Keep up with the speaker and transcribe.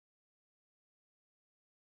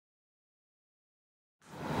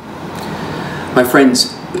My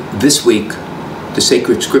friends, this week, the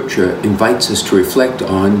sacred scripture invites us to reflect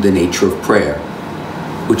on the nature of prayer,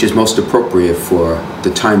 which is most appropriate for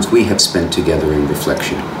the times we have spent together in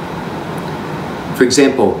reflection. For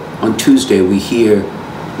example, on Tuesday we hear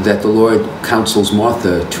that the Lord counsels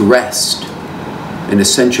Martha to rest, an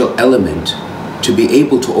essential element to be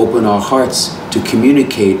able to open our hearts to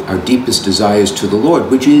communicate our deepest desires to the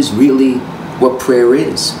Lord, which is really what prayer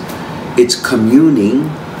is. It's communing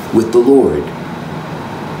with the Lord.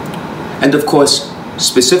 And of course,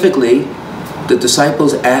 specifically, the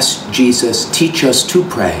disciples asked Jesus, "Teach us to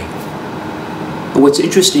pray." And what's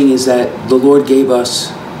interesting is that the Lord gave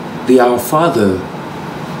us the Our Father,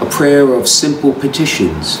 a prayer of simple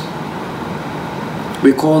petitions.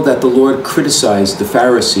 Recall that the Lord criticized the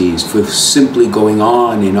Pharisees for simply going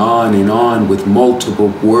on and on and on with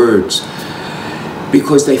multiple words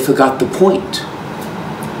because they forgot the point.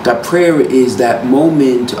 That prayer is that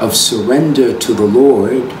moment of surrender to the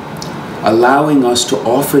Lord, allowing us to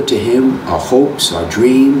offer to Him our hopes, our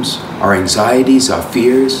dreams, our anxieties, our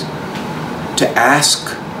fears, to ask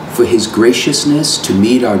for His graciousness to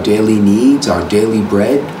meet our daily needs, our daily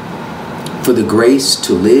bread, for the grace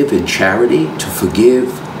to live in charity, to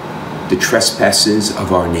forgive the trespasses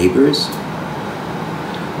of our neighbors,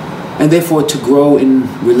 and therefore to grow in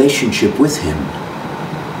relationship with Him.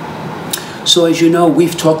 So as you know,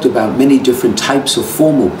 we've talked about many different types of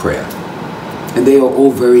formal prayer, and they are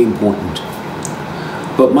all very important.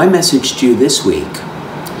 But my message to you this week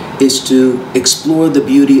is to explore the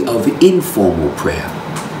beauty of informal prayer.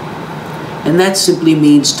 And that simply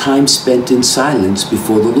means time spent in silence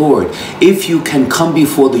before the Lord. If you can come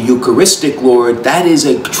before the Eucharistic Lord, that is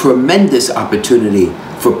a tremendous opportunity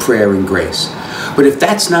for prayer and grace. But if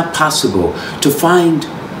that's not possible, to find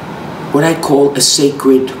what I call a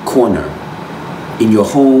sacred corner in your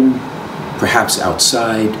home, perhaps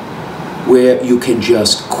outside, where you can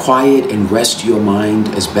just quiet and rest your mind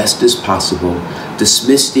as best as possible,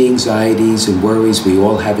 dismiss the anxieties and worries we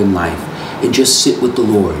all have in life, and just sit with the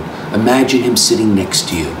Lord. Imagine Him sitting next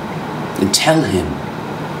to you and tell Him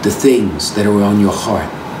the things that are on your heart.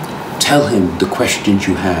 Tell Him the questions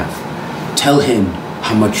you have. Tell Him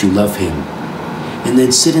how much you love Him. And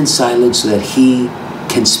then sit in silence so that He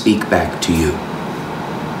can speak back to you.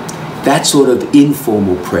 That sort of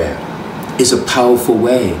informal prayer is a powerful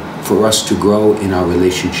way for us to grow in our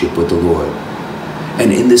relationship with the Lord.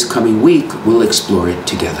 And in this coming week, we'll explore it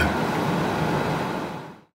together.